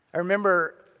I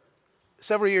remember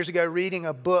several years ago reading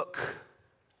a book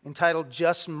entitled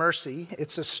Just Mercy.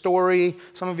 It's a story,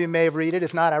 some of you may have read it.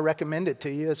 If not, I recommend it to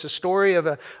you. It's a story of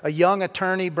a young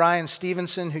attorney, Brian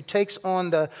Stevenson, who takes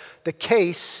on the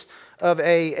case of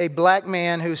a black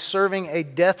man who's serving a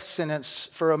death sentence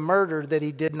for a murder that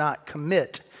he did not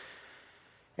commit.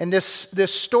 And this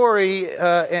story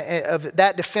of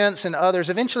that defense and others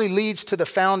eventually leads to the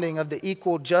founding of the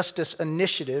Equal Justice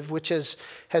Initiative, which has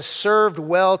served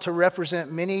well to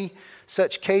represent many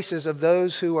such cases of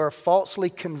those who are falsely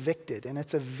convicted. And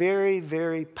it's a very,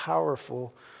 very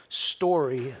powerful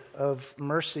story of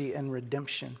mercy and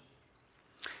redemption.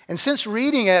 And since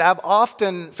reading it, I've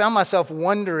often found myself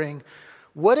wondering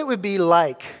what it would be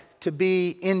like to be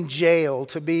in jail,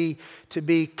 to be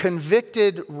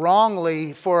convicted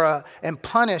wrongly and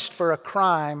punished for a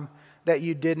crime that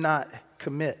you did not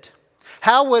commit.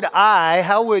 How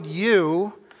would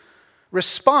you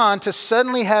respond to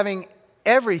suddenly having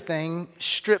everything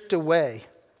stripped away,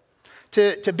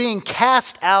 to being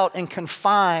cast out and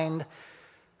confined,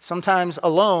 sometimes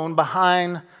alone,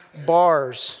 behind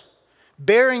bars,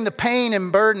 bearing the pain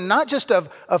and burden, not just of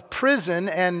prison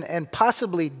and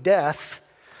possibly death,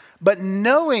 but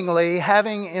knowingly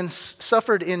having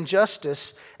suffered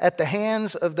injustice at the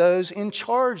hands of those in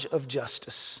charge of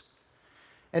justice,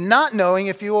 and not knowing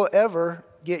if you will ever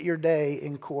get your day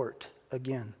in court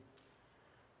again.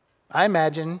 I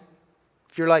imagine,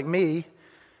 if you're like me,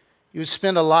 you would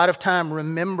spend a lot of time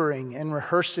remembering and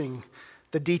rehearsing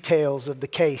the details of the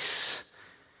case,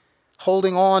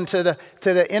 holding on to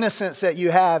the innocence that you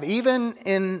have, even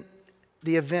in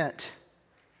the event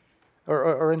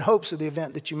or in hopes of the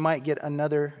event that you might get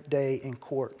another day in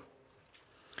court.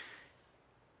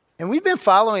 And we've been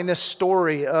following this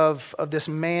story of this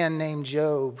man named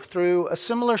Job through a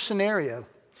similar scenario,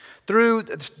 through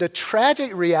the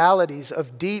tragic realities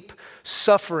of deep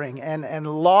suffering and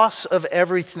loss of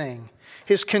everything,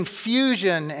 his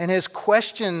confusion and his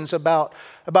questions about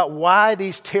why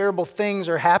these terrible things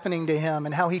are happening to him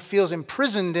and how he feels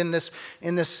imprisoned in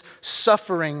this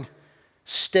suffering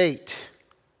state.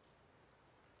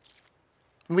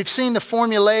 We've seen the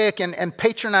formulaic and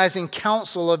patronizing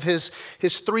counsel of his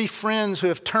three friends who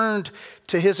have turned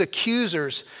to his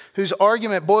accusers, whose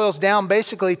argument boils down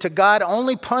basically to God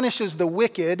only punishes the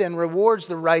wicked and rewards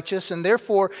the righteous, and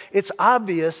therefore it's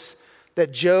obvious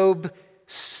that Job's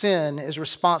sin is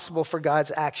responsible for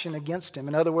God's action against him.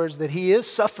 In other words, that he is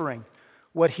suffering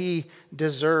what he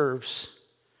deserves.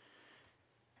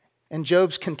 And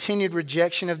Job's continued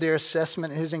rejection of their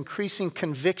assessment and his increasing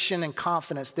conviction and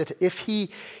confidence that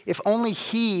if only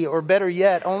he, or better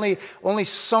yet, only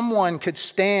someone could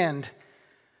stand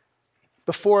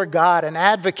before God, an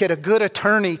advocate, a good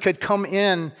attorney could come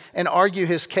in and argue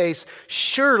his case,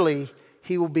 surely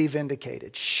he will be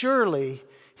vindicated. Surely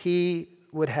he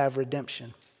would have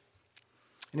redemption.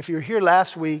 And if you were here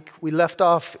last week, we left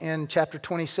off in chapter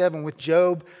 27 with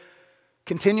Job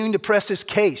continuing to press his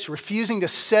case, refusing to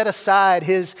set aside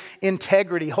his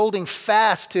integrity, holding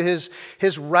fast to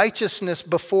his righteousness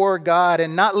before God,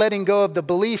 and not letting go of the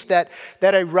belief that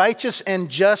a righteous and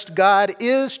just God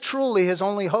is truly his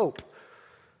only hope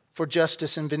for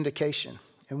justice and vindication.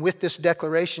 And with this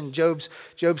declaration,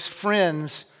 Job's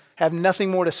friends have nothing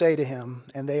more to say to him,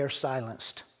 and they are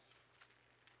silenced.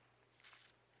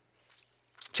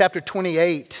 Chapter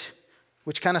 28,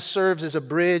 which kind of serves as a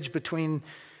bridge between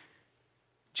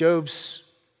Job's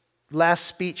last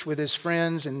speech with his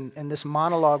friends and this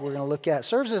monologue we're going to look at,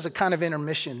 serves as a kind of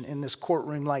intermission in this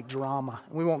courtroom-like drama.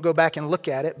 We won't go back and look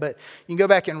at it, but you can go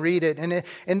back and read it.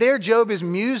 And there Job is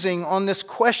musing on this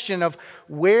question of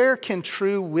where can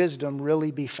true wisdom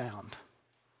really be found?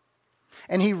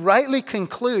 And he rightly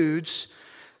concludes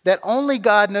that only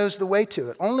God knows the way to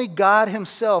it. Only God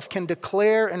himself can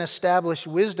declare and establish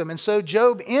wisdom. And so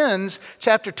Job ends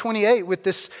chapter 28 with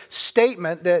this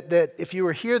statement that if you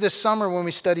were here this summer when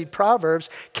we studied Proverbs,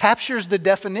 captures the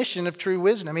definition of true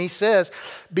wisdom. He says,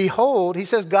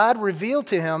 God revealed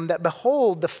to him that,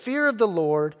 behold, the fear of the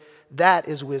Lord, that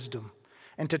is wisdom.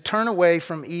 And to turn away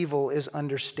from evil is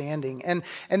understanding. And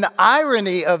the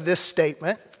irony of this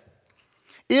statement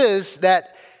is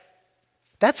that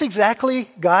that's exactly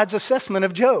God's assessment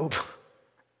of Job.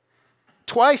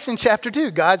 Twice in chapter 2,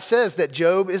 God says that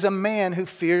Job is a man who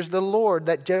fears the Lord,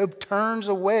 that Job turns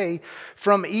away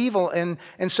from evil. And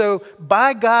so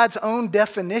by God's own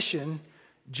definition,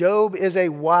 Job is a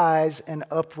wise and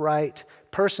upright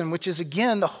person, which is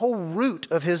again the whole root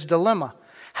of his dilemma.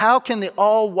 How can the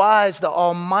all-wise, the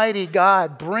almighty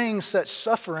God bring such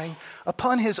suffering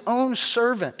upon his own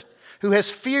servant who has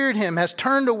feared him, has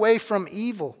turned away from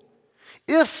evil?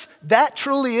 If that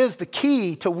truly is the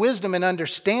key to wisdom and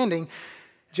understanding,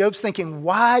 Job's thinking,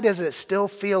 why does it still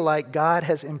feel like God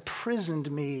has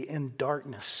imprisoned me in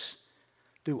darkness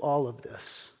through all of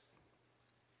this?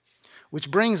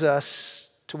 Which brings us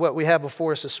to what we have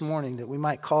before us this morning that we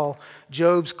might call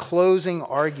Job's closing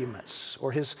arguments,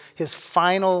 or his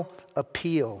final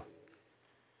appeal.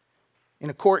 In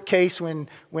a court case, when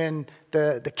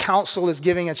the counsel is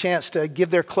giving a chance to give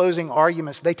their closing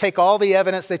arguments, they take all the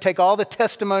evidence, they take all the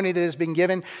testimony that has been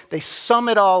given, they sum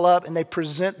it all up, and they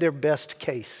present their best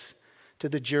case to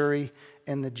the jury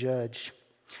and the judge.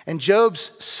 And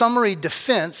Job's summary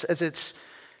defense, as it's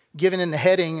given in the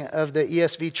heading of the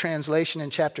ESV translation in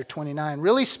chapter 29,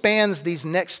 really spans these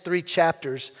next 3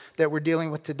 chapters that we're dealing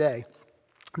with today.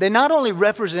 They not only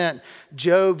represent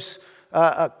Job's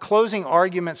closing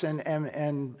arguments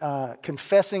and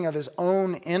confessing of his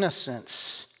own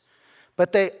innocence,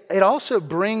 but it also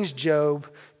brings Job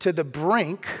to the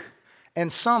brink, and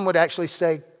some would actually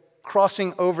say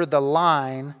crossing over the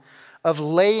line, of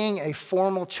laying a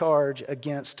formal charge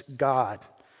against God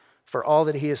for all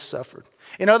that he has suffered.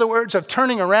 In other words, of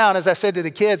turning around, as I said to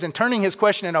the kids, and turning his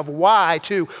question of why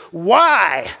to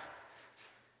why,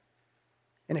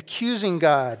 and accusing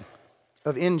God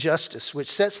of injustice, which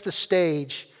sets the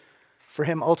stage for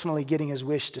him ultimately getting his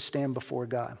wish to stand before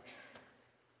God.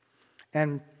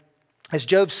 And as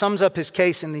Job sums up his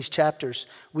case in these chapters,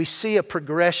 we see a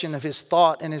progression of his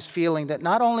thought and his feeling that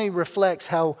not only reflects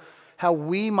how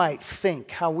we might think,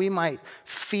 how we might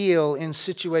feel in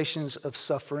situations of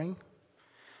suffering,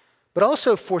 but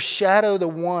also foreshadow the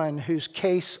one whose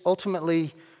case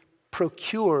ultimately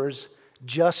procures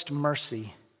just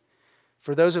mercy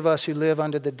for those of us who live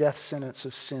under the death sentence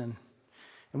of sin.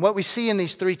 And what we see in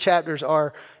these 3 chapters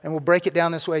are, and we'll break it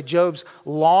down this way, Job's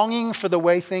longing for the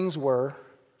way things were,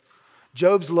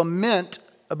 Job's lament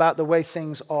about the way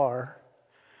things are,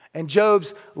 and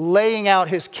Job's laying out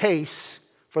his case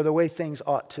for the way things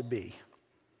ought to be.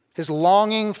 His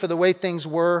longing for the way things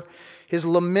were, his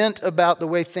lament about the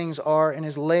way things are, and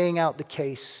his laying out the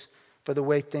case for the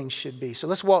way things should be. So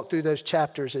let's walk through those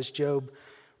chapters as Job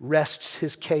rests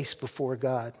his case before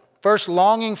God. First,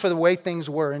 longing for the way things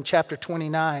were. In chapter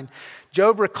 29,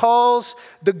 Job recalls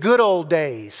the good old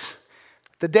days,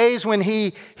 the days when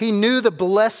he knew the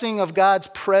blessing of God's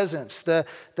presence, the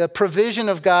provision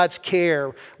of God's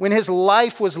care, when his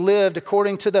life was lived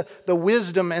according to the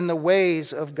wisdom and the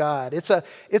ways of God.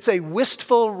 It's a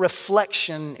wistful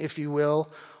reflection, if you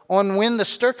will, on when the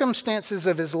circumstances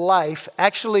of his life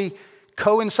actually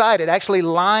coincided, actually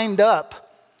lined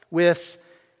up with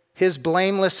his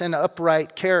blameless and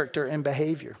upright character and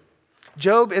behavior.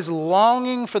 Job is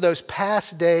longing for those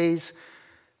past days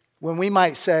when we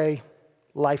might say,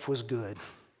 life was good.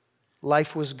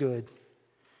 Life was good.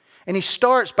 And he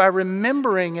starts by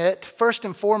remembering it, first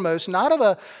and foremost, not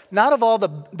of all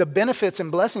the benefits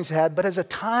and blessings he had, but as a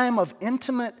time of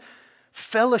intimate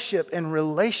fellowship and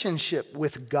relationship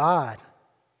with God.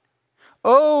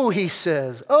 Oh, he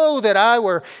says, oh, that I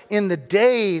were in the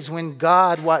days when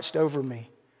God watched over me,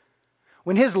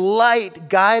 when his light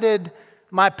guided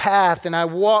my path and I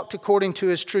walked according to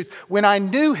his truth, when I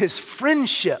knew his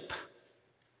friendship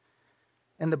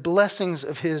and the blessings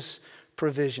of his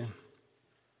provision.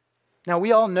 Now,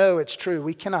 we all know it's true.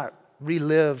 We cannot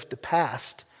relive the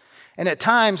past. And at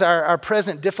times, our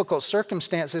present difficult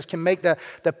circumstances can make the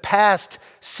past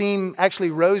seem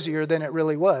actually rosier than it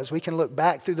really was. We can look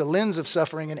back through the lens of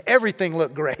suffering and everything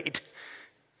looked great.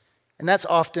 And that's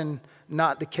often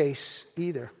not the case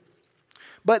either.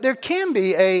 But there can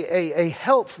be a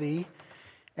healthy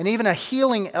and even a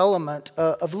healing element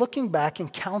of looking back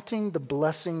and counting the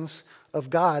blessings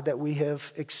of God that we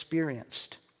have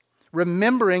experienced,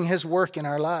 remembering his work in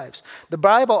our lives. The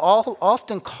Bible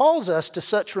often calls us to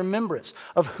such remembrance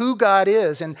of who God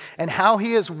is and how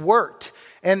he has worked.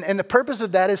 And the purpose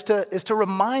of that is to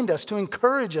remind us, to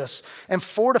encourage us, and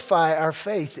fortify our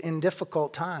faith in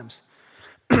difficult times.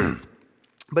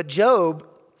 But Job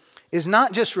is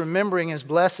not just remembering his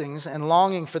blessings and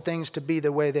longing for things to be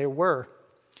the way they were.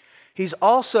 He's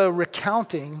also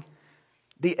recounting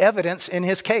the evidence in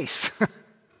his case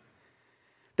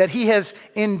that he has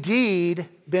indeed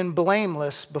been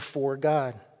blameless before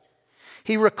God.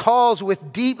 He recalls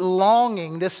with deep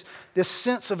longing this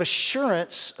sense of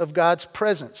assurance of God's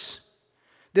presence,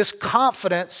 this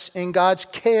confidence in God's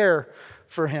care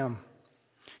for him.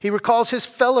 He recalls his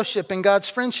fellowship in God's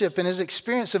friendship and his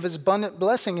experience of his abundant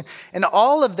blessing. And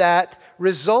all of that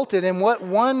resulted in what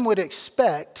one would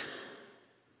expect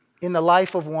in the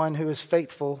life of one who is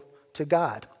faithful to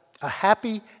God. A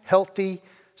happy, healthy,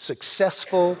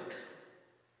 successful,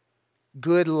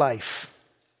 good life.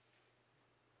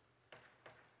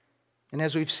 And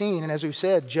as we've seen and as we've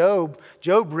said, Job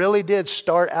really did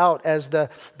start out as the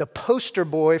poster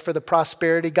boy for the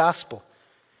prosperity gospel.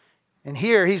 And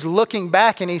here he's looking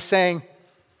back and he's saying,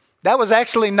 that was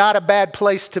actually not a bad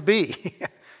place to be.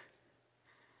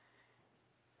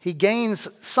 He gains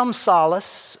some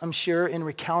solace, I'm sure, in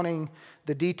recounting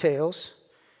the details.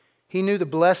 He knew the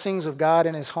blessings of God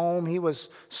in his home. He was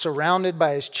surrounded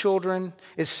by his children.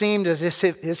 It seemed as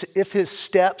if his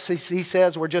steps, he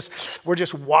says, were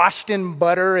just washed in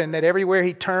butter, and that everywhere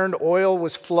he turned, oil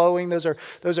was flowing. Those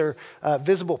are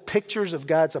visible pictures of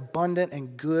God's abundant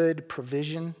and good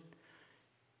provision.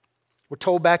 We're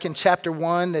told back in chapter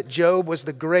 1 that Job was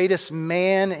the greatest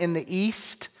man in the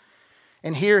East.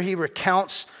 And here he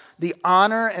recounts the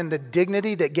honor and the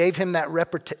dignity that gave him that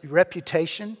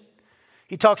reputation.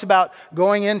 He talks about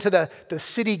going into the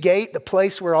city gate, the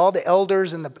place where all the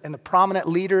elders and the prominent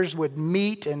leaders would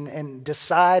meet and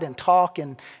decide and talk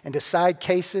and decide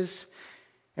cases.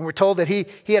 And we're told that he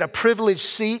had a privileged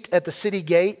seat at the city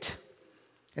gate.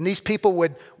 And these people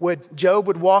Job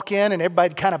would walk in and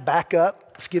everybody'd kind of back up.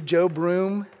 Let's give Job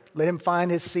room, let him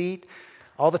find his seat.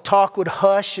 All the talk would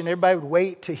hush and everybody would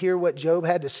wait to hear what Job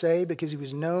had to say because he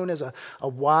was known as a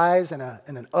wise and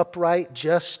an upright,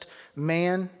 just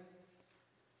man.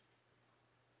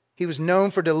 He was known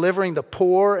for delivering the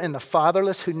poor and the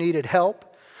fatherless who needed help,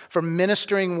 for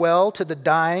ministering well to the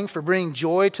dying, for bringing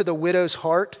joy to the widow's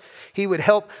heart. He would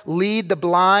help lead the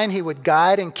blind. He would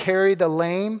guide and carry the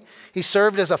lame. He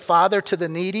served as a father to the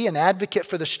needy, an advocate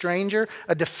for the stranger,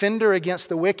 a defender against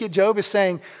the wicked. Job is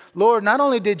saying, Lord, not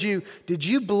only did you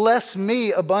bless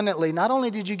me abundantly, not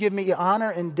only did you give me honor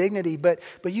and dignity, but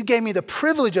you gave me the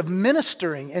privilege of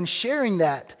ministering and sharing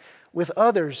that with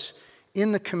others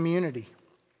in the community.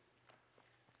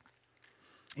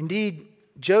 Indeed,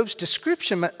 Job's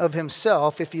description of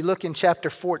himself, if you look in chapter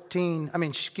 29,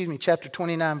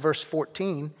 verse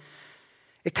 14,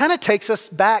 it kind of takes us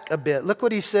back a bit. Look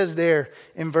what he says there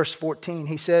in verse 14.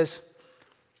 He says,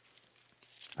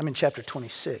 I'm in chapter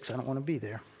 26. I don't want to be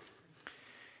there.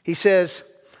 He says,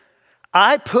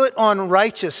 I put on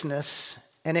righteousness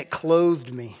and it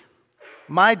clothed me.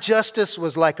 My justice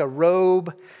was like a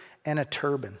robe and a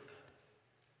turban.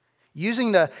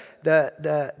 Using the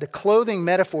clothing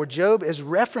metaphor, Job is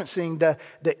referencing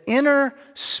the inner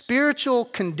spiritual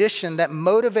condition that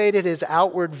motivated his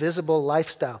outward visible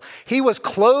lifestyle. He was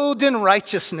clothed in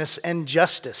righteousness and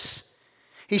justice.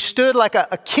 He stood like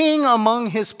a king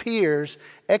among his peers,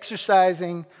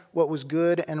 exercising what was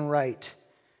good and right.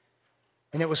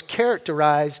 And it was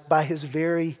characterized by his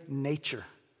very nature.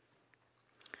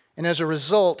 And as a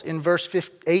result, in verse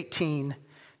 18,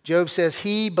 Job says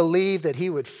he believed that he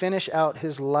would finish out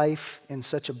his life in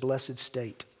such a blessed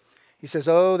state. He says,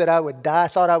 oh, that I would die. I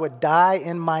thought I would die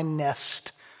in my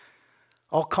nest,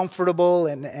 all comfortable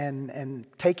and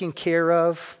taken care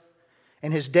of.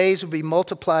 And his days would be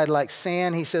multiplied like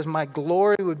sand. He says, my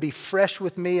glory would be fresh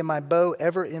with me and my bow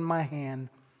ever in my hand.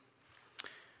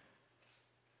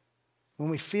 When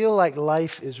we feel like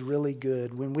life is really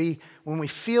good, when we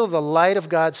feel the light of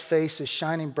God's face is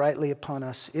shining brightly upon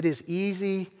us, it is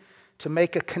easy to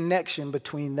make a connection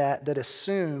between that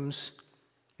assumes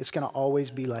it's going to always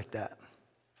be like that.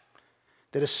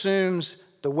 That assumes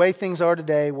the way things are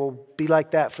today will be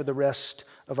like that for the rest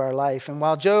of our life. And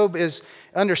while Job is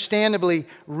understandably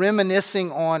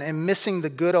reminiscing on and missing the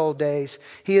good old days,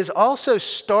 he is also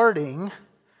starting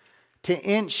to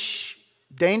inch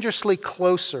dangerously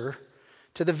closer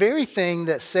to the very thing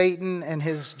that Satan and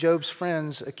Job's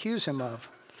friends accuse him of,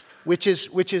 which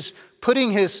is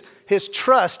putting his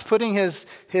trust, putting his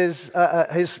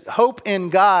hope in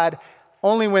God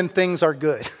only when things are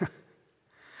good,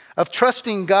 of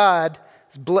trusting God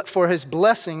for his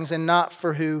blessings and not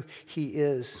for who he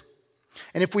is.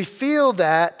 And if we feel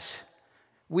that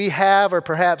we have or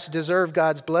perhaps deserve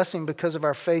God's blessing because of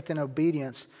our faith and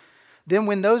obedience, then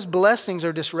when those blessings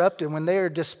are disrupted, when they are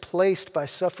displaced by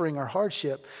suffering or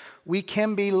hardship, we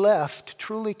can be left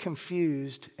truly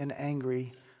confused and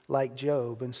angry like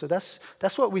Job. And so that's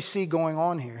what we see going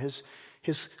on here.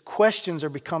 His questions are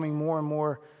becoming more and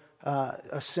more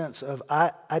a sense of,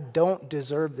 I don't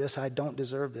deserve this, I don't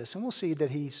deserve this. And we'll see that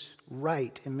he's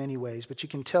right in many ways, but you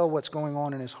can tell what's going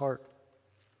on in his heart.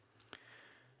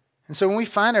 And so when we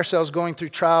find ourselves going through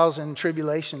trials and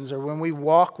tribulations, or when we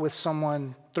walk with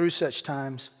someone through such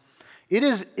times, it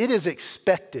is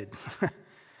expected.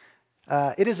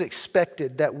 It is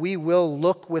expected that we will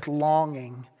look with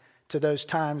longing to those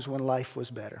times when life was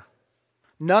better.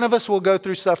 None of us will go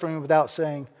through suffering without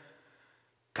saying,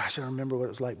 gosh, I remember what it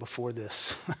was like before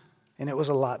this, and it was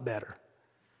a lot better.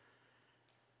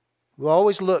 We'll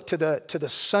always look to the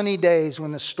sunny days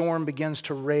when the storm begins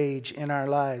to rage in our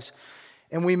lives.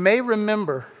 And we may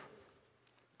remember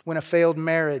when a failed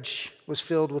marriage was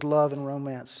filled with love and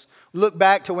romance. Look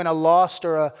back to when a lost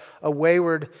or a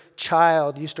wayward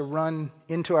child used to run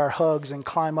into our hugs and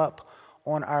climb up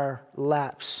on our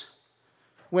laps.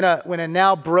 When a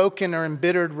now broken or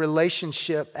embittered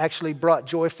relationship actually brought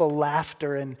joyful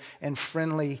laughter and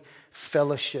friendly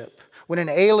fellowship. When an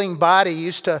ailing body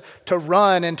used to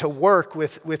run and to work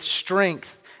with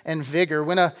strength and vigor.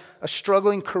 When a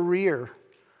struggling career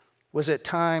was at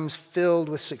times filled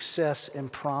with success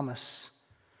and promise.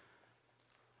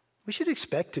 We should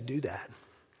expect to do that.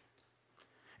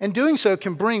 And doing so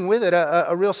can bring with it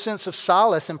a real sense of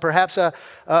solace and perhaps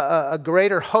a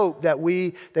greater hope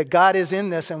that God is in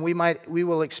this and we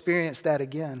will experience that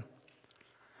again.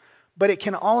 But it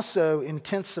can also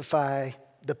intensify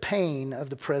the pain of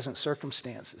the present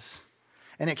circumstances.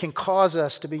 And it can cause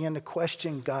us to begin to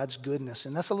question God's goodness.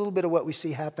 And that's a little bit of what we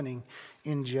see happening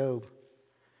in Job.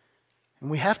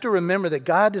 And we have to remember that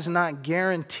God does not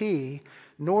guarantee,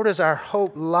 nor does our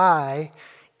hope lie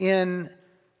in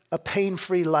a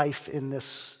pain-free life on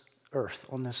this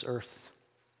earth.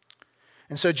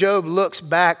 And so Job looks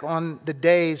back on the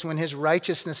days when his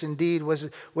righteousness indeed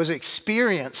was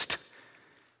experienced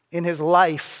in his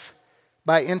life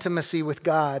by intimacy with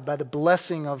God, by the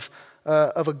blessing of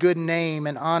a good name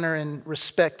and honor and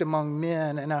respect among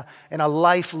men, and a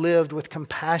life lived with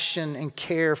compassion and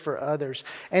care for others.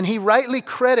 And he rightly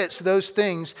credits those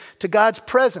things to God's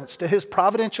presence, to his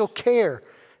providential care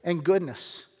and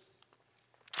goodness.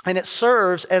 And it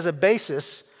serves as a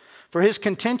basis for his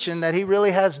contention that he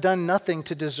really has done nothing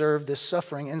to deserve this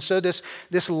suffering. And so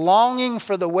this longing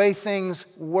for the way things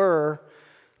were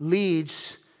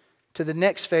leads to the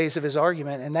next phase of his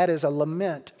argument, and that is a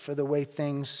lament for the way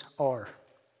things are.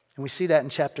 And we see that in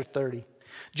chapter 30.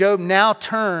 Job now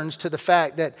turns to the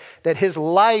fact that his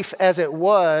life as it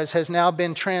was has now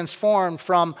been transformed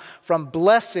from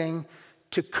blessing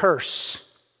to curse.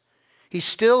 He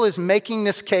still is making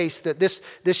this case that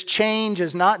this change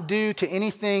is not due to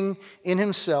anything in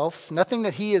himself, nothing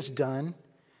that he has done.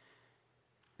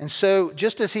 And so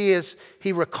just as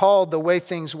he recalled the way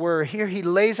things were, here he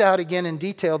lays out again in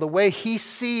detail the way he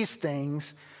sees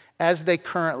things as they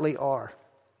currently are.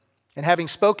 And having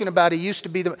spoken about how he used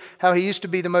to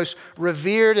be the most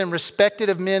revered and respected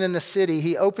of men in the city,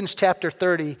 he opens chapter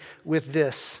 30 with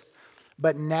this: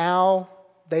 "But now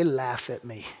they laugh at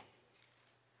me.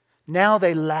 Now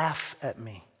they laugh at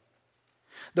me.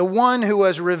 The one who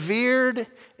was revered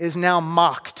is now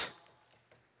mocked."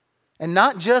 And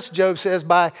not just, Job says,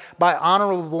 by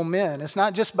honorable men. It's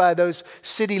not just by those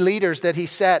city leaders that he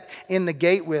sat in the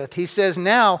gate with. He says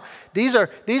now, these are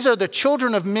the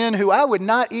children of men who I would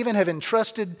not even have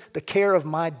entrusted the care of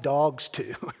my dogs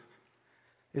to,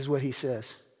 is what he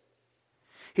says.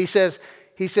 He says,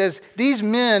 these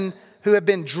men who have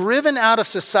been driven out of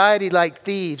society like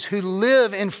thieves, who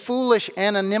live in foolish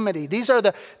anonymity. These are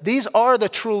the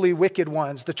truly wicked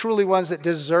ones, the truly ones that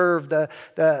deserve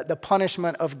the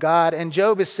punishment of God. And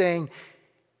Job is saying,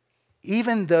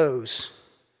 even those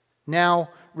now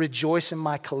rejoice in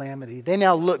my calamity. They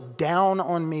now look down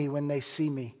on me when they see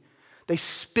me. They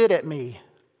spit at me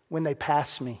when they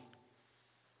pass me.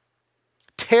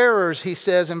 Terrors, he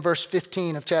says in verse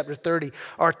 15 of chapter 30,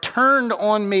 are turned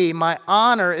on me. My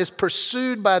honor is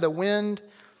pursued by the wind,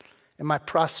 and my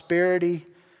prosperity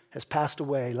has passed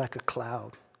away like a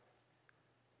cloud.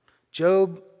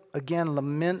 Job again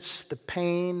laments the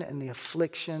pain and the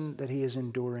affliction that he is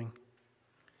enduring.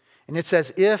 And it's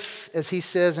as if, as he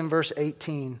says in verse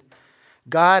 18,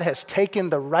 God has taken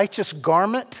the righteous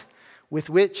garment with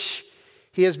which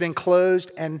he has been clothed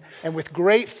and with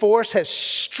great force has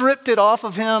stripped it off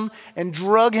of him and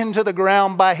drug him to the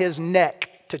ground by his neck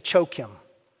to choke him.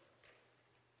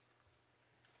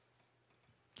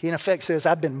 He in effect says,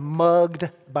 I've been mugged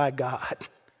by God.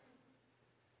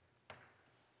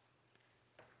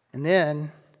 And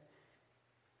then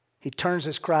he turns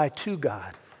his cry to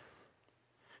God,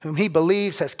 whom he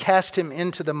believes has cast him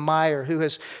into the mire, who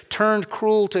has turned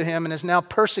cruel to him and is now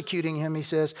persecuting him, he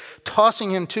says,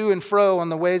 tossing him to and fro on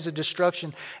the ways of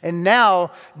destruction. And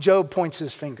now Job points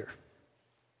his finger,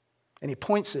 and he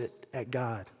points it at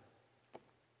God.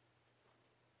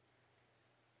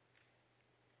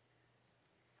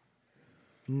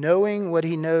 Knowing what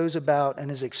he knows about and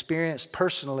has experienced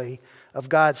personally of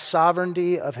God's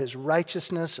sovereignty, of his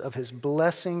righteousness, of his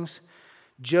blessings,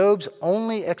 Job's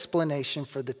only explanation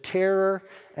for the terror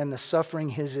and the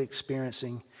suffering he's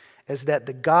experiencing is that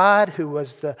the God who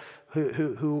was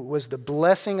the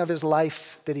blessing of his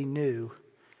life that he knew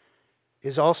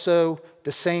is also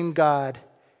the same God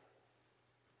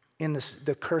in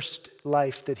the cursed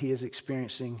life that he is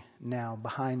experiencing now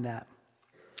behind that.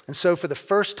 And so for the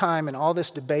first time in all this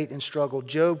debate and struggle,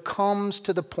 Job comes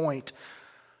to the point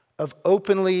of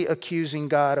openly accusing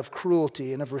God of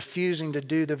cruelty and of refusing to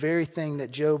do the very thing that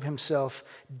Job himself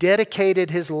dedicated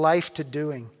his life to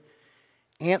doing,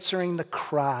 answering the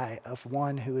cry of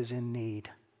one who is in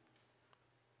need.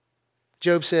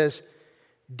 Job says,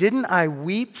 "Didn't I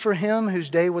weep for him whose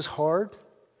day was hard?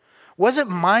 Wasn't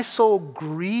my soul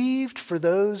grieved for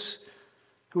those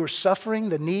who are suffering,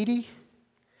 the needy?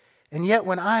 And yet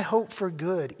when I hope for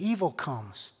good, evil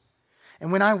comes.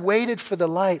 And when I waited for the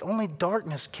light, only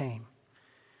darkness came."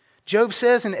 Job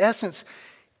says, in essence,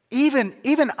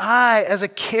 even I, as a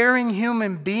caring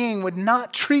human being, would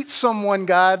not treat someone,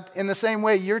 God, in the same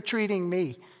way you're treating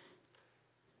me.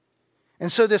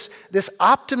 And so this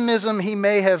optimism he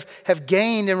may have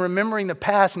gained in remembering the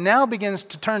past now begins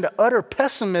to turn to utter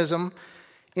pessimism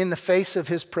in the face of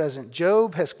his present.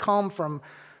 Job has come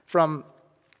from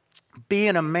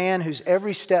being a man whose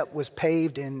every step was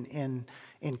paved in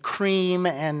cream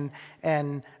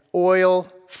and oil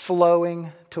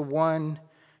flowing to one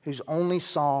whose only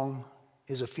song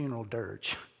is a funeral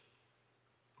dirge,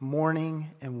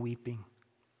 mourning and weeping.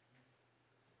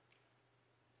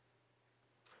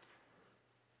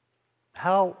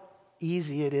 How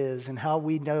easy it is, and how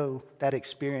we know that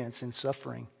experience in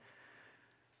suffering.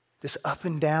 This up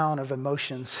and down of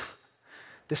emotions,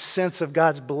 this sense of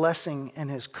God's blessing and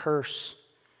his curse,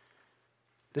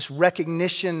 this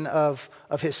recognition of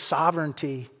his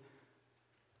sovereignty,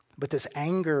 but this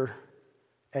anger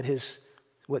at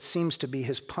what seems to be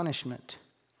his punishment.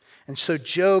 And so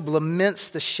Job laments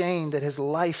the shame that his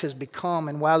life has become,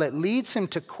 and while it leads him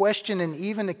to question and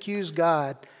even accuse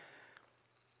God,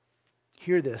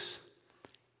 hear this,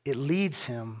 it leads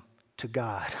him to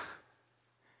God.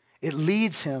 It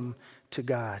leads him to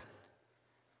God.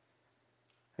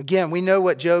 Again, we know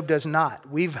what Job does not.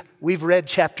 We've read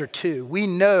chapter 2. We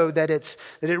know that it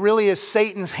really is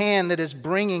Satan's hand that is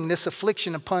bringing this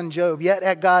affliction upon Job, yet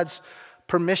at God's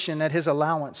permission, at his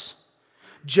allowance.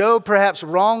 Job perhaps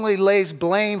wrongly lays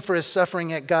blame for his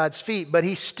suffering at God's feet, but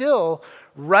he still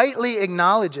rightly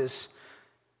acknowledges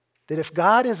that if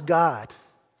God is God,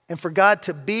 and for God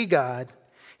to be God,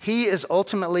 he is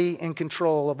ultimately in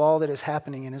control of all that is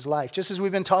happening in his life. Just as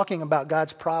we've been talking about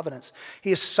God's providence.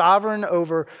 He is sovereign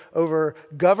over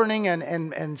governing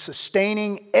and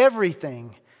sustaining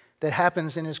everything that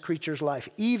happens in his creature's life,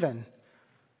 even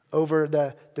over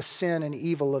the sin and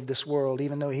evil of this world,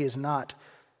 even though he is not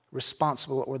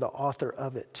responsible or the author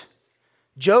of it.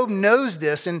 Job knows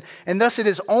this, and thus it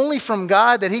is only from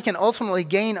God that he can ultimately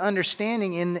gain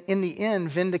understanding, in the end,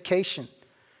 vindication.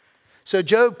 So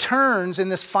Job turns in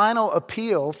this final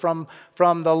appeal from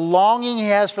the longing he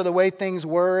has for the way things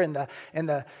were and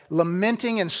the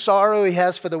lamenting and sorrow he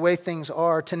has for the way things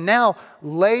are, to now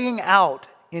laying out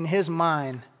in his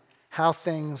mind how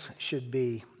things should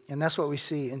be. And that's what we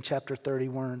see in chapter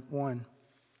 31.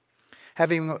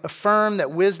 Having affirmed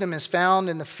that wisdom is found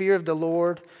in the fear of the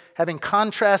Lord, having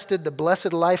contrasted the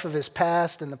blessed life of his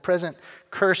past and the present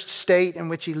cursed state in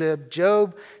which he lived,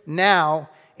 Job now,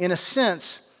 in a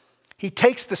sense, he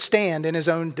takes the stand in his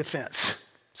own defense,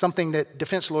 something that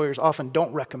defense lawyers often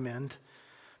don't recommend.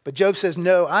 But Job says,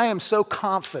 no, I am so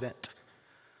confident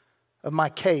of my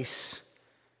case,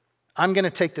 I'm going to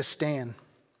take the stand.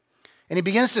 And he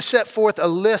begins to set forth a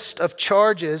list of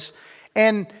charges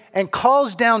and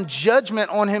calls down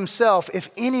judgment on himself if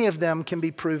any of them can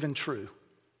be proven true.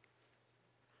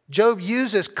 Job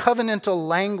uses covenantal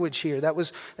language here that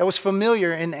was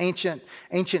familiar in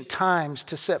ancient times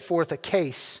to set forth a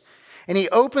case. And he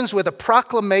opens with a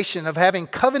proclamation of having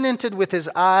covenanted with his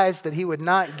eyes that he would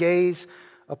not gaze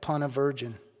upon a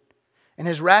virgin. And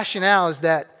his rationale is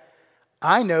that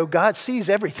I know God sees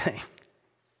everything.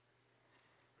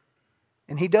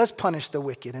 And he does punish the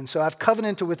wicked. And so I've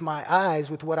covenanted with my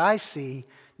eyes, with what I see,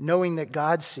 knowing that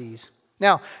God sees.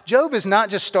 Now, Job is not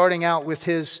just starting out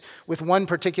with one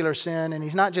particular sin, and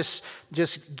he's not just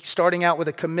starting out with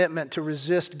a commitment to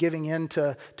resist giving in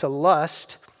to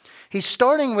lust. He's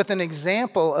starting with an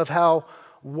example of how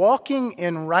walking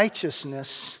in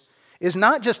righteousness is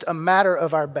not just a matter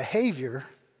of our behavior,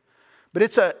 but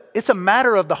it's a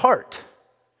matter of the heart.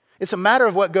 It's a matter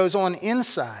of what goes on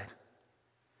inside.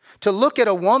 To look at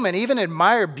a woman, even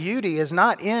admire beauty, is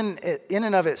not in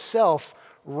and of itself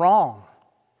wrong.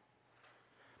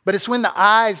 But it's when the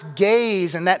eyes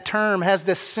gaze, and that term has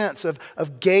this sense of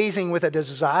gazing with a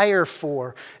desire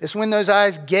for. It's when those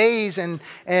eyes gaze and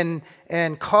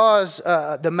cause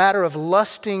the matter of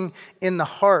lusting in the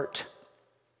heart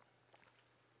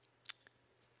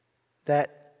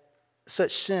that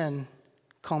such sin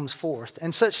comes forth.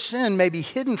 And such sin may be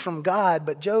hidden from God,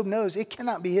 but Job knows it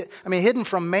cannot be, hidden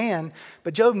from man,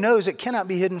 but Job knows it cannot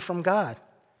be hidden from God.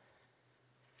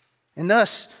 And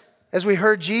thus, as we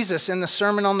heard Jesus in the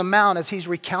Sermon on the Mount, as he's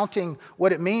recounting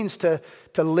what it means to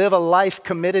live a life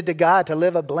committed to God, to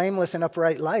live a blameless and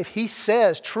upright life, he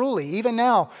says truly, even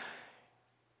now,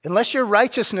 unless your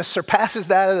righteousness surpasses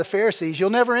that of the Pharisees,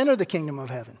 you'll never enter the kingdom of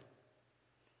heaven.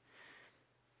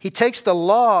 He takes the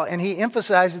law and he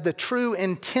emphasizes the true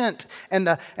intent and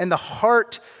the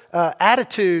heart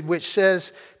attitude which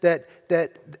says that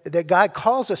God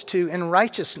calls us to in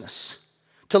righteousness.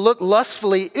 To look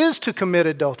lustfully is to commit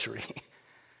adultery.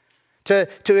 To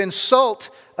insult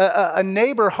a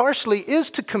neighbor harshly is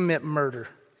to commit murder.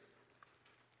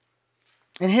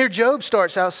 And here Job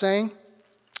starts out saying,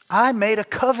 I made a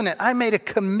covenant. I made a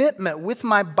commitment with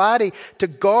my body to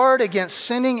guard against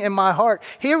sinning in my heart.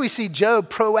 Here we see Job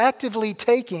proactively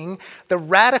taking the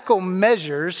radical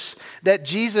measures that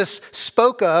Jesus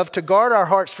spoke of to guard our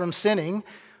hearts from sinning,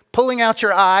 pulling out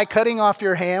your eye, cutting off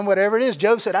your hand, whatever it is.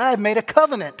 Job said, I have made a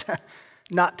covenant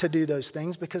not to do those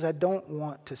things because I don't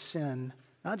want to sin,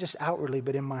 not just outwardly,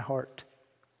 but in my heart.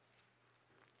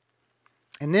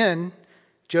 And then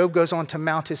Job goes on to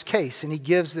mount his case, and he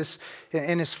gives this,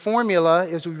 and his formula,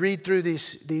 as we read through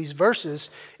these verses,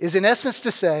 is in essence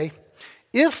to say,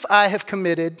 if I have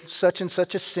committed such and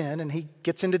such a sin, and he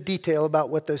gets into detail about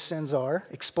what those sins are,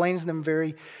 explains them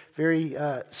very, very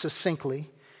succinctly.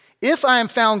 If I am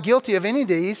found guilty of any of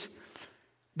these,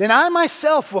 then I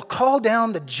myself will call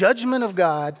down the judgment of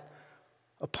God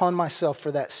upon myself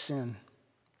for that sin.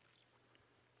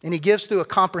 And he gives through a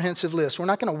comprehensive list. We're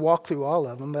not going to walk through all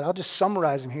of them, but I'll just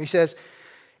summarize them here. He says,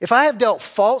 if I have dealt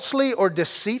falsely or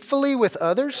deceitfully with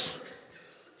others,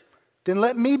 then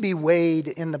let me be weighed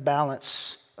in the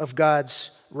balance of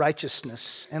God's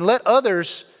righteousness. And let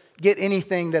others get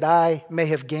anything that I may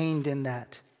have gained in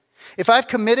that. If I've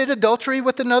committed adultery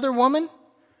with another woman,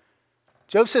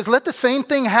 Job says, let the same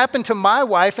thing happen to my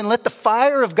wife and let the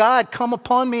fire of God come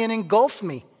upon me and engulf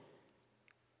me.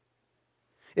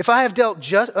 If I have dealt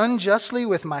unjustly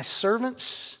with my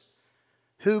servants,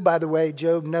 who, by the way,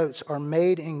 Job notes, are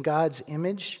made in God's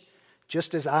image,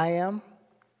 just as I am.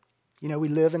 You know, we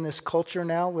live in this culture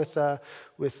now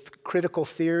with critical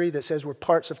theory that says we're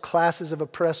parts of classes of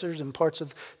oppressors and parts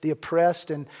of the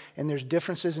oppressed, and there's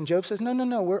differences. And Job says,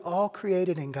 no, we're all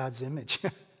created in God's image.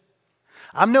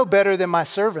 I'm no better than my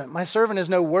servant. My servant is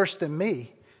no worse than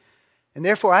me. And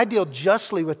therefore, I deal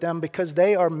justly with them because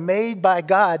they are made by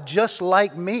God just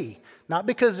like me. Not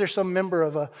because they're some member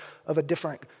of a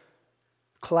different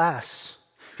class.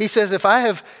 He says, if I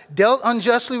have dealt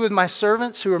unjustly with my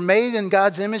servants who are made in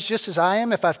God's image just as I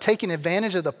am, if I've taken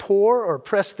advantage of the poor or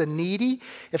oppressed the needy,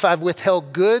 if I've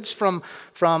withheld goods from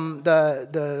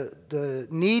the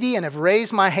needy and have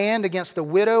raised my hand against the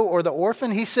widow or the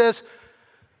orphan, he says,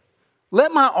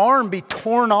 let my arm be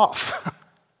torn off.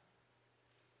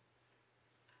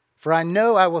 For I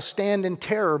know I will stand in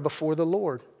terror before the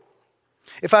Lord.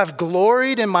 If I've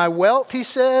gloried in my wealth, he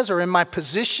says, or in my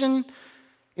position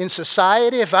in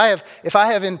society, if I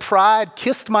have in pride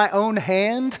kissed my own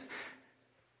hand,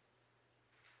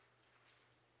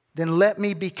 then let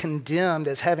me be condemned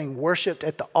as having worshipped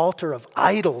at the altar of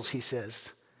idols, he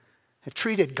says. Have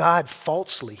treated God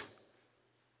falsely.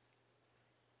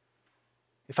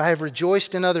 If I have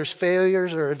rejoiced in others'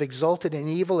 failures or have exulted in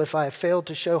evil, if I have failed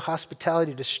to show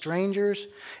hospitality to strangers,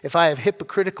 if I have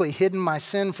hypocritically hidden my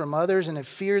sin from others and have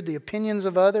feared the opinions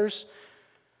of others,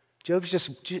 Job's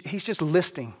just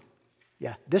listing.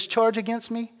 Yeah, this charge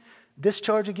against me, this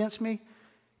charge against me.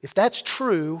 If that's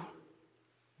true,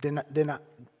 then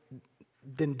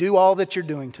do all that you're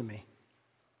doing to me.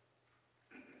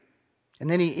 And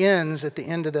then he ends at the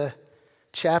end of the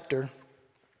chapter.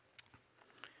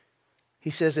 He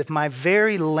says, if my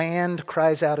very land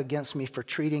cries out against me for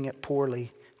treating it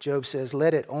poorly, Job says,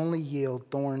 let it only yield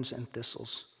thorns and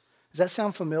thistles. Does that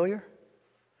sound familiar?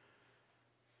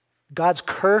 God's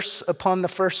curse upon the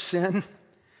first sin.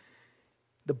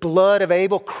 The blood of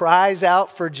Abel cries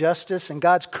out for justice, and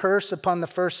God's curse upon the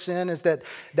first sin is that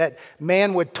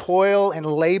man would toil and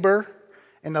labor,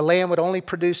 and the land would only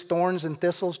produce thorns and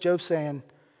thistles. Job's saying,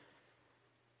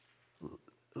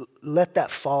 let that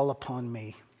fall upon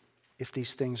me. If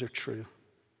these things are true.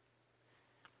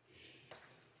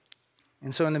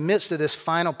 And so in the midst of this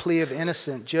final plea of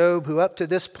innocence, Job, who up to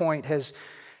this point has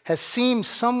seemed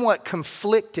somewhat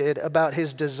conflicted about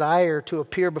his desire to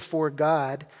appear before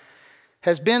God,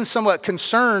 has been somewhat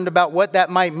concerned about what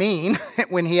that might mean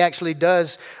when he actually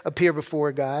does appear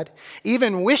before God,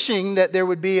 even wishing that there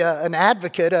would be an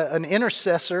advocate, an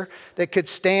intercessor that could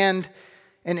stand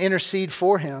and intercede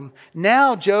for him.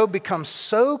 Now Job becomes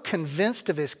so convinced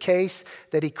of his case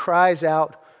that he cries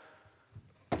out,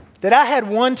 that I had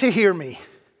one to hear me.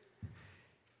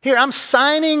 Here, I'm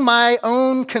signing my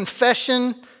own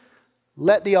confession.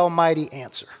 Let the Almighty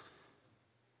answer.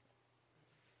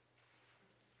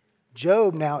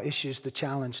 Job now issues the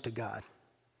challenge to God.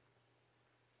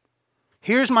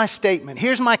 Here's my statement.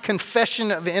 Here's my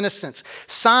confession of innocence.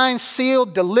 Signed,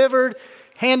 sealed, delivered,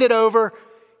 handed over.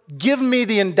 Give me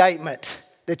the indictment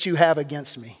that you have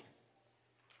against me.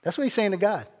 That's what he's saying to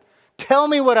God. Tell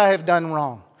me what I have done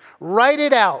wrong. Write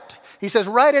it out. He says,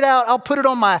 write it out. I'll put it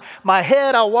on my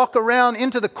head. I'll walk around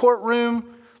into the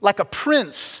courtroom like a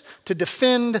prince to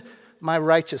defend my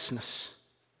righteousness.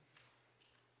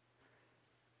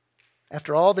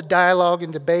 After all the dialogue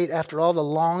and debate, after all the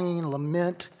longing and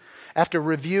lament, after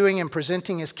reviewing and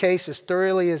presenting his case as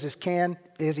thoroughly as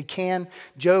he can,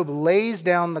 Job lays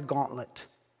down the gauntlet.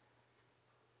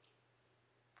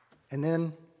 And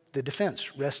then the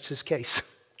defense rests his case.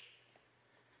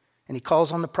 And he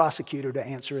calls on the prosecutor to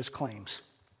answer his claims.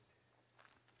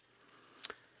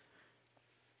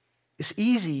 It's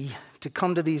easy to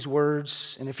come to these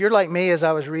words, and if you're like me as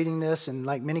I was reading this, and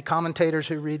like many commentators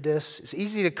who read this, it's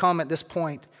easy to come at this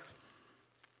point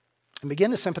and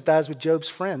begin to sympathize with Job's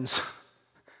friends.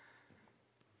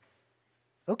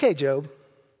 Okay, Job,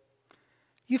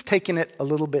 you've taken it a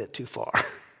little bit too far.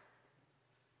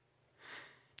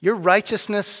 Your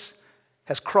righteousness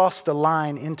has crossed the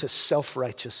line into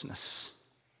self-righteousness.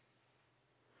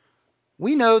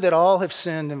 We know that all have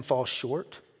sinned and fall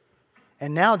short.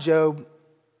 And now, Job,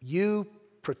 you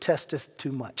protesteth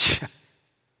too much.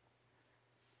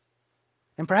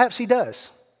 And perhaps he does,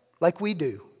 like we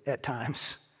do at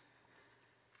times.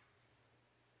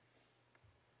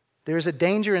 There is a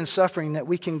danger in suffering that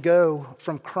we can go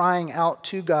from crying out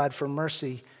to God for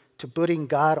mercy to putting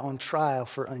God on trial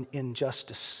for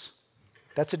injustice.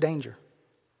 That's a danger.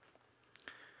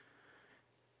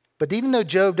 But even though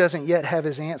Job doesn't yet have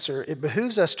his answer, it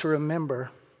behooves us to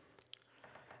remember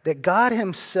that God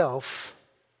himself,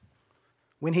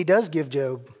 when he does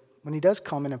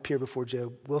come and appear before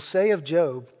Job, will say of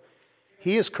Job,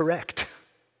 he is correct.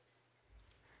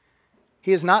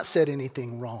 He has not said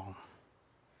anything wrong.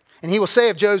 And he will say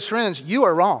of Job's friends, you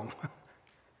are wrong.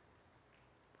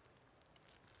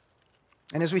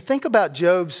 And as we think about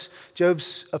Job's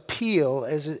appeal,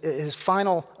 as his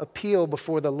final appeal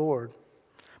before the Lord,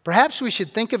 perhaps we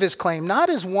should think of his claim not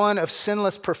as one of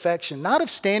sinless perfection, not of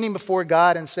standing before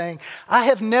God and saying, I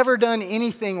have never done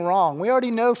anything wrong. We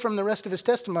already know from the rest of his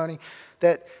testimony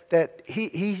that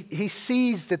he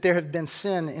sees that there have been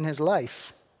sin in his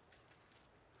life.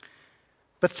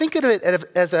 But think of it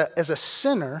as a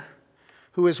sinner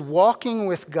who is walking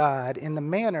with God in the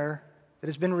manner that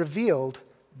has been revealed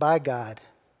by God.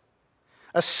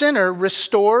 A sinner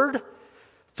restored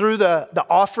through the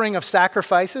offering of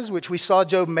sacrifices, which we saw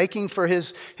Job making for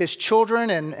his children,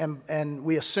 and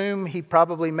we assume he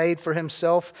probably made for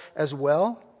himself as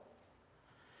well.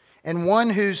 And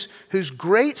one whose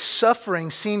great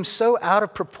suffering seems so out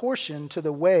of proportion to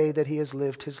the way that he has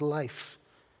lived his life.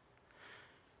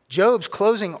 Job's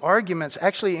closing arguments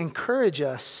actually encourage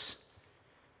us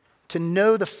to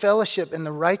know the fellowship and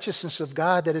the righteousness of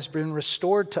God that has been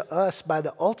restored to us by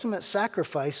the ultimate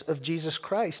sacrifice of Jesus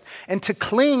Christ, and to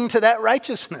cling to that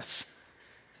righteousness,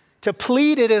 to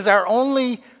plead it as our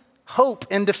only hope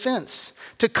and defense,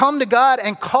 to come to God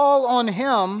and call on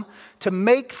him to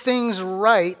make things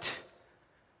right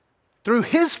through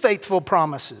his faithful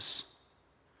promises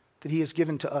that he has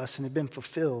given to us and have been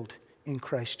fulfilled in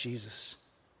Christ Jesus.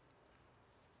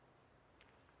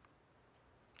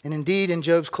 And indeed, in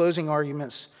Job's closing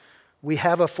arguments, we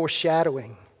have a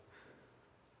foreshadowing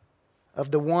of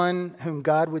the one whom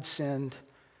God would send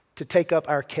to take up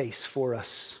our case for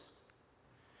us.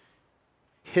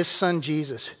 His son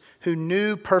Jesus, who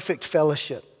knew perfect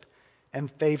fellowship and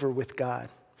favor with God,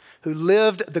 who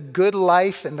lived the good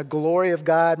life and the glory of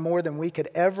God more than we could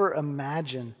ever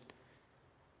imagine,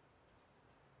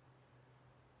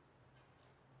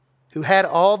 who had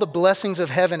all the blessings of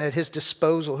heaven at his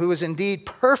disposal, who was indeed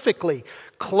perfectly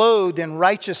clothed in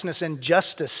righteousness and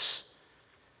justice,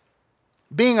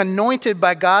 being anointed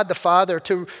by God the Father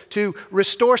to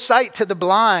restore sight to the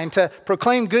blind, to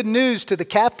proclaim good news to the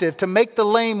captive, to make the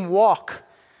lame walk,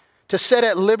 to set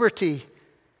at liberty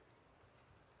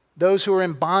those who are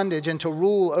in bondage, and to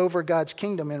rule over God's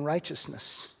kingdom in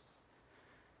righteousness.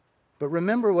 But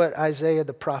remember what Isaiah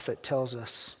the prophet tells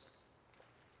us.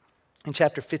 In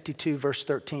chapter 52, verse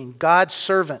 13, God's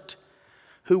servant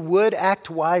who would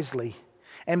act wisely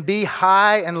and be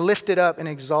high and lifted up and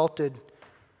exalted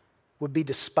would be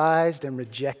despised and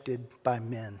rejected by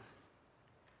men.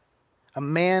 A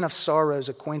man of sorrows,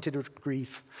 acquainted with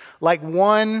grief, like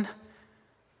one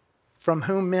from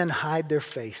whom men hide their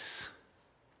face,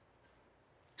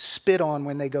 spit on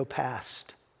when they go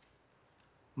past,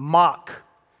 mock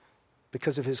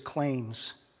because of his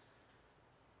claims.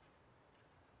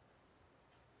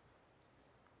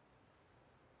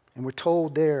 And we're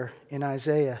told there in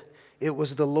Isaiah, it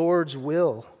was the Lord's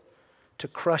will to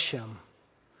crush him,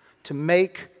 to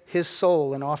make his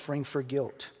soul an offering for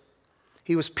guilt.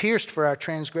 He was pierced for our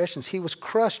transgressions. He was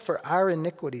crushed for our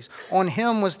iniquities. On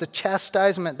him was the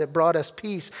chastisement that brought us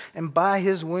peace, and by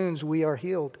his wounds we are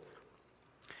healed.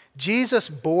 Jesus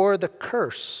bore the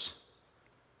curse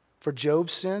for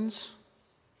Job's sins,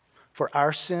 for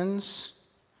our sins,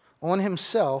 on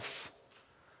himself,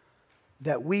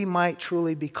 that we might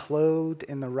truly be clothed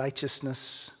in the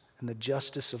righteousness and the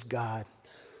justice of God,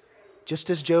 just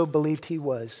as Job believed he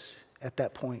was at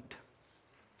that point.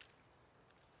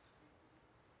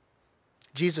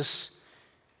 Jesus,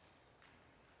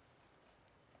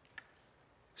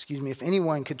 if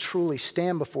anyone could truly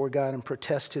stand before God and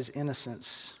protest his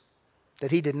innocence,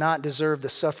 that he did not deserve the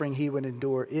suffering he would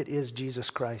endure, it is Jesus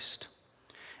Christ.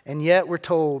 And yet we're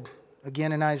told,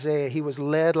 again in Isaiah, he was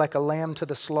led like a lamb to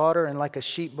the slaughter, and like a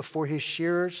sheep before his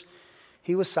shearers,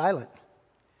 he was silent.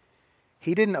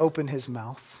 He didn't open his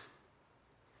mouth.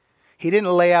 He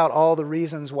didn't lay out all the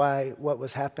reasons why what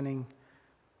was happening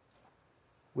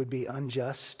would be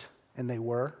unjust, and they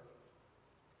were.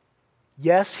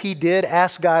 Yes, he did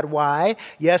ask God why.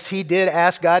 Yes, he did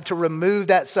ask God to remove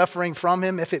that suffering from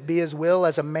him if it be his will,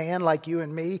 as a man like you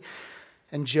and me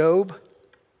and Job.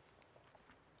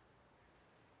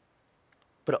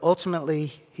 But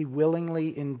ultimately, he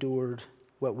willingly endured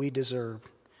what we deserve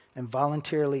and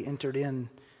voluntarily entered in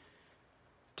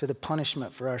to the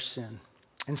punishment for our sin.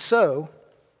 And so,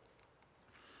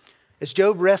 as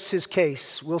Job rests his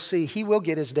case, we'll see he will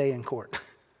get his day in court.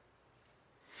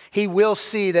 He will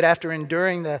see that after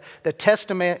enduring the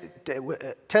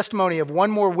testimony of one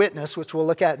more witness, which we'll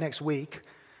look at next week,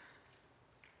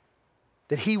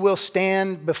 that he will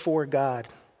stand before God.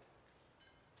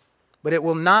 But it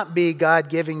will not be God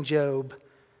giving Job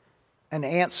an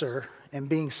answer and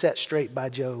being set straight by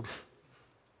Job.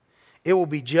 It will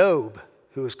be Job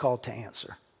who is called to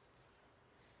answer.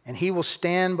 And he will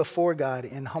stand before God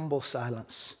in humble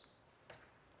silence.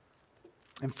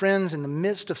 And friends, in the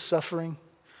midst of suffering,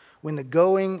 when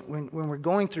we're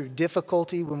going through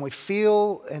difficulty, when we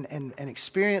feel and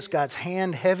experience God's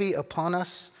hand heavy upon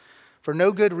us, for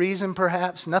no good reason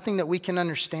perhaps, nothing that we can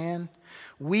understand,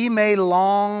 we may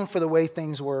long for the way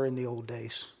things were in the old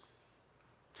days.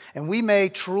 And we may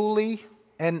truly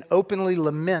and openly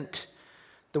lament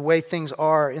the way things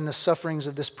are in the sufferings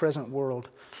of this present world.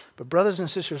 But brothers and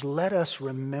sisters, let us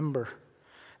remember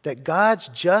that God's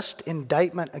just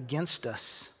indictment against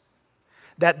us,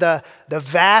 that the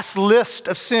vast list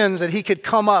of sins that he could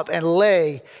come up and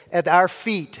lay at our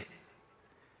feet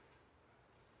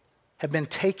have been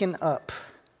taken up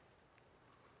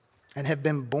and have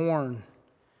been borne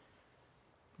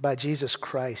by Jesus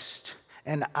Christ.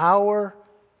 And our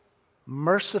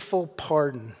merciful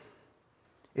pardon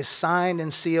is signed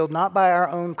and sealed not by our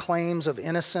own claims of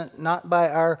innocence, not by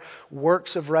our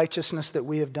works of righteousness that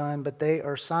we have done, but they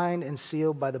are signed and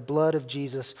sealed by the blood of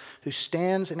Jesus, who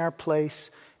stands in our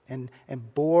place and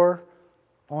bore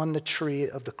on the tree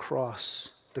of the cross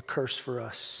the curse for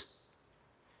us.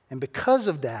 And because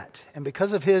of that, and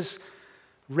because of his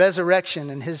resurrection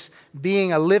and his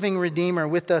being a living Redeemer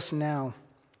with us now,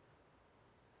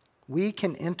 we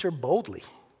can enter boldly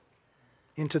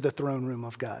into the throne room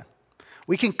of God.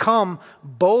 We can come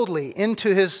boldly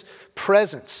into his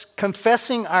presence,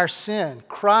 confessing our sin,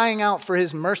 crying out for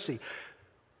his mercy,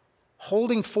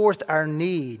 holding forth our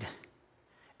need,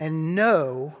 and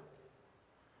know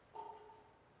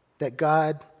that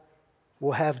God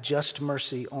will have just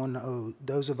mercy on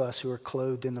those of us who are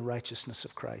clothed in the righteousness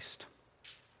of Christ.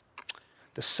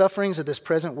 The sufferings of this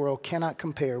present world cannot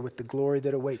compare with the glory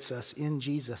that awaits us in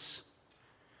Jesus.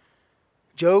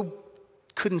 Job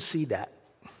couldn't see that.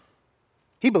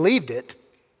 He believed it.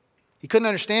 He couldn't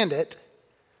understand it.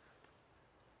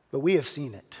 But we have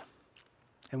seen it.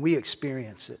 And we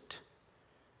experience it.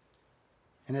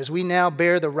 And as we now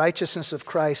bear the righteousness of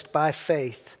Christ by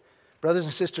faith, brothers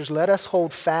and sisters, let us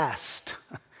hold fast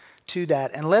to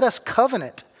that. And let us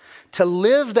covenant to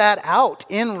live that out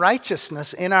in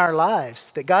righteousness in our lives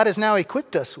that God has now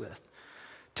equipped us with.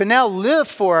 To now live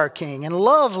for our King and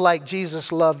love like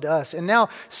Jesus loved us. And now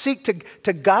seek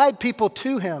to guide people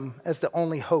to him as the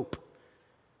only hope.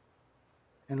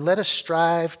 And let us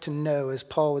strive to know, as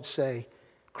Paul would say,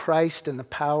 Christ and the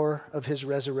power of his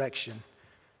resurrection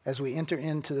as we enter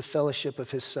into the fellowship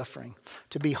of his suffering.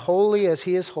 To be holy as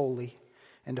he is holy,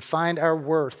 and to find our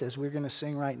worth, as we're going to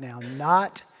sing right now,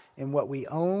 not in what we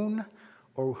own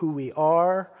or who we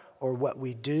are or what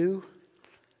we do,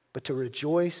 but to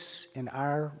rejoice in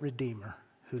our Redeemer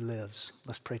who lives.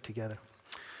 Let's pray together.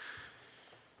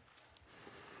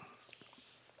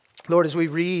 Lord, as we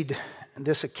read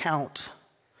this account,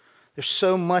 there's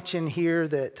so much in here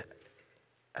that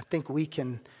I think we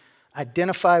can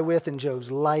identify with in Job's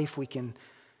life.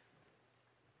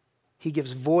 He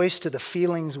gives voice to the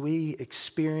feelings we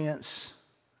experience,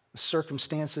 the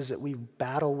circumstances that we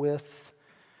battle with.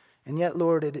 And yet,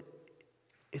 Lord,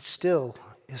 it still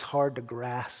is hard to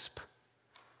grasp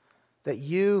that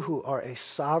you, who are a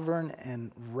sovereign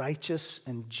and righteous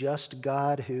and just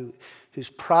God, whose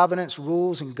providence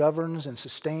rules and governs and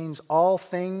sustains all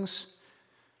things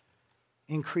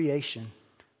in creation,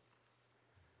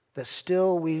 that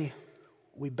still we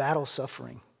battle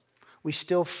suffering. We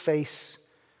still face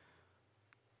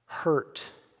hurt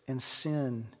and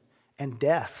sin and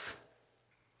death.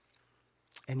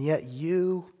 And yet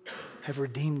you have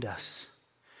redeemed us.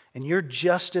 And your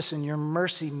justice and your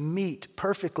mercy meet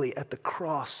perfectly at the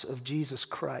cross of Jesus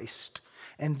Christ.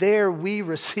 And there we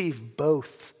receive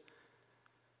both.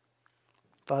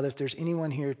 Father, if there's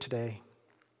anyone here today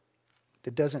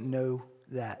that doesn't know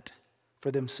that for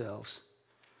themselves,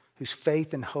 whose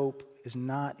faith and hope is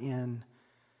not in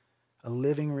a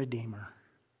living Redeemer,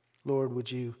 Lord,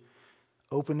 would you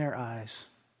open their eyes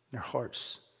and their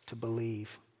hearts to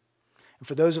believe? And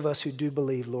for those of us who do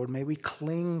believe, Lord, may we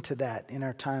cling to that in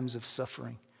our times of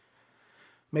suffering.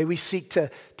 May we seek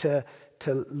to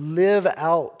live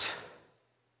out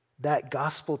that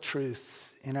gospel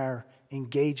truth in our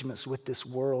engagements with this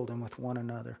world and with one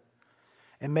another.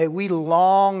 And may we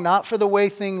long, not for the way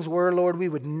things were, Lord, we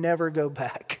would never go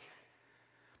back.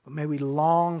 But may we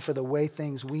long for the way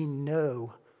things we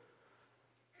know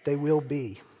they will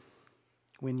be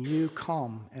when you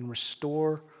come and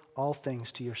restore all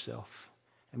things to yourself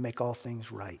and make all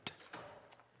things right.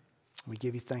 We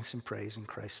give you thanks and praise in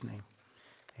Christ's name.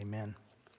 Amen.